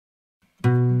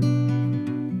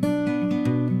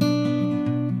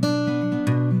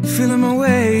feeling my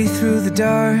way through the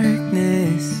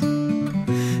darkness,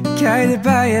 guided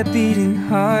by a beating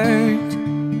heart.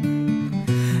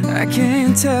 I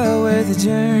can't tell where the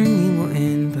journey will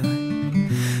end,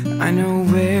 but I know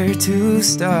where to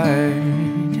start.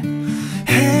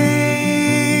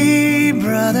 Hey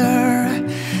brother,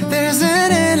 there's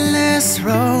an endless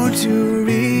road to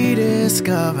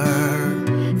rediscover.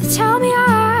 They tell me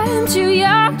I'm too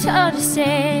young to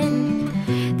understand.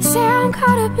 They say I'm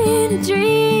caught up in a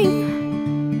dream.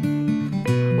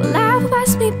 Will life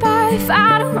pass me by if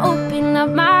I don't open up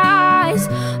my eyes?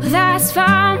 Well, that's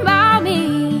fine by me.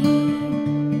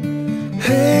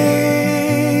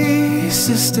 Hey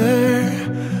sister,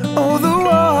 oh the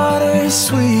water's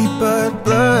sweet but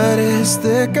blood is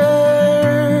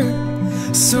thicker.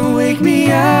 So wake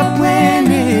me up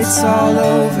when it's all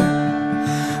over,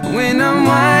 when I'm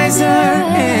wiser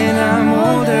and I'm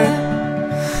older.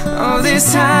 Oh,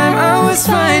 this time I was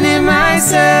finding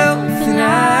myself and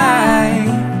I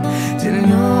didn't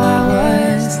know I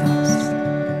was lost.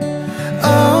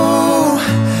 Oh,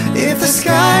 if the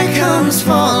sky comes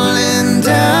falling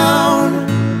down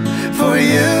for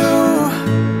you,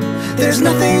 there's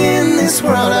nothing in this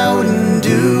world I wouldn't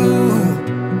do.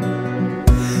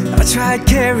 I tried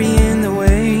carrying the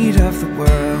weight of the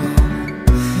world,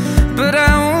 but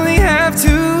I only have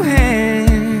two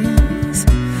hands.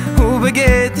 Hope I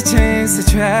get the chance to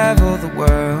travel the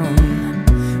world,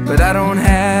 but I don't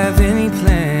have any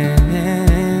plans.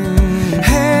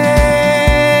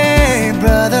 Hey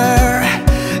brother,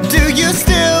 do you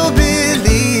still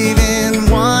believe in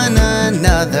one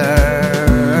another?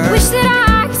 Wish that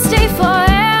I could stay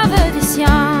forever this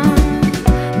young,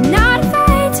 not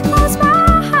afraid to close my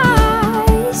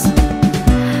eyes.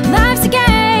 Life's a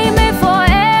game made for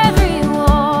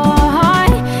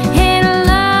everyone, and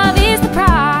love is the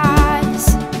prize.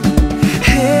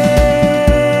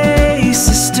 Hey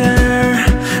sister,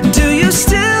 do you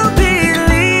still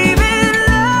believe in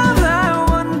love, I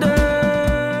wonder?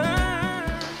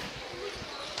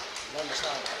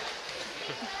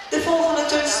 De volgende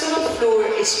turnster op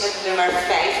vloer is met nummer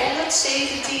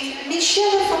 517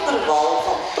 Michelle van der Wal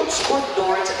van Topsport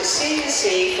Noord CDC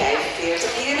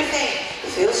 45 Heerenveen.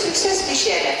 Veel succes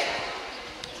Michelle!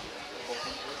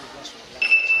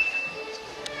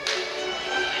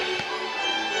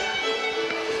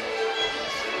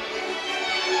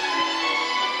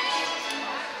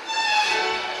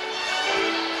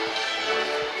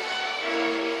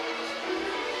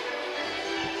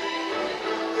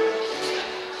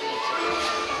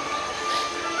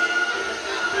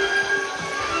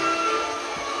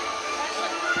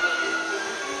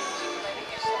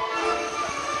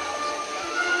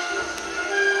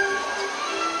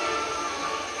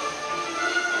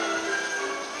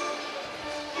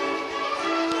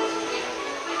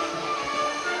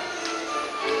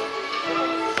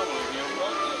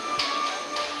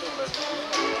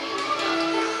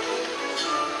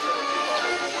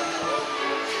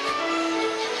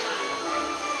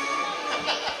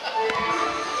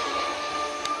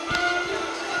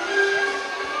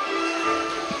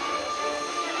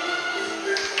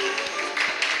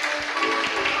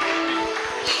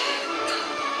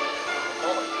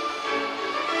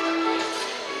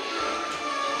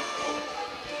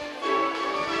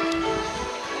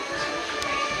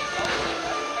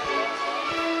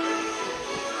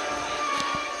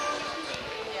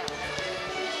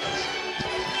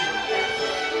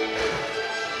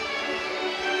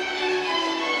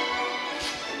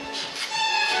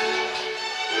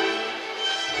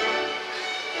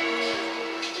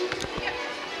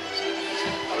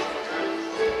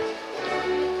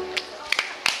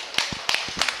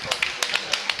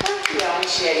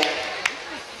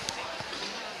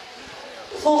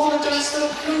 De volgende turnster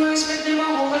op vloer is met nummer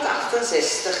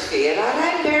 168 Vera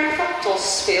Rijnberg van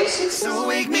TOS. Veel succes! So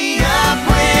wake me up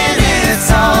when